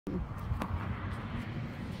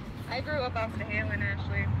I grew up off the Halen,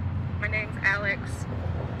 Ashley. My name's Alex.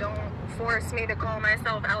 Don't force me to call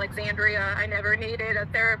myself Alexandria. I never needed a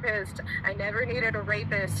therapist. I never needed a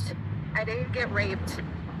rapist. I didn't get raped.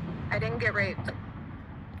 I didn't get raped.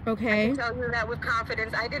 Okay. I can tell you that with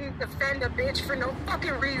confidence. I didn't defend a bitch for no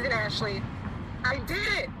fucking reason, Ashley. I did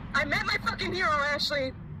it. I met my fucking hero,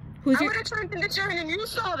 Ashley. I would have turned in the chair and you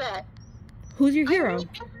saw that. Who's your hero?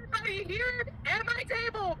 Everybody here at my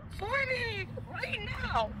table for me right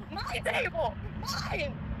now. My table.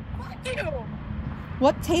 Mine. Fuck you.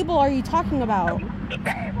 What table are you talking about? The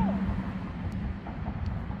table.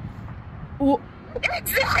 Well,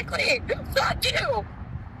 Exactly. Fuck you.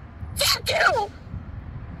 Fuck you.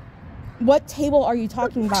 what table are you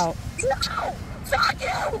talking about? No. Fuck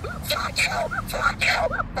you. Fuck you. Fuck you.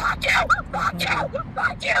 Fuck you. Fuck you.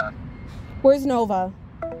 Fuck you. Where's Nova?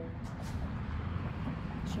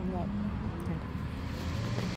 Shut up.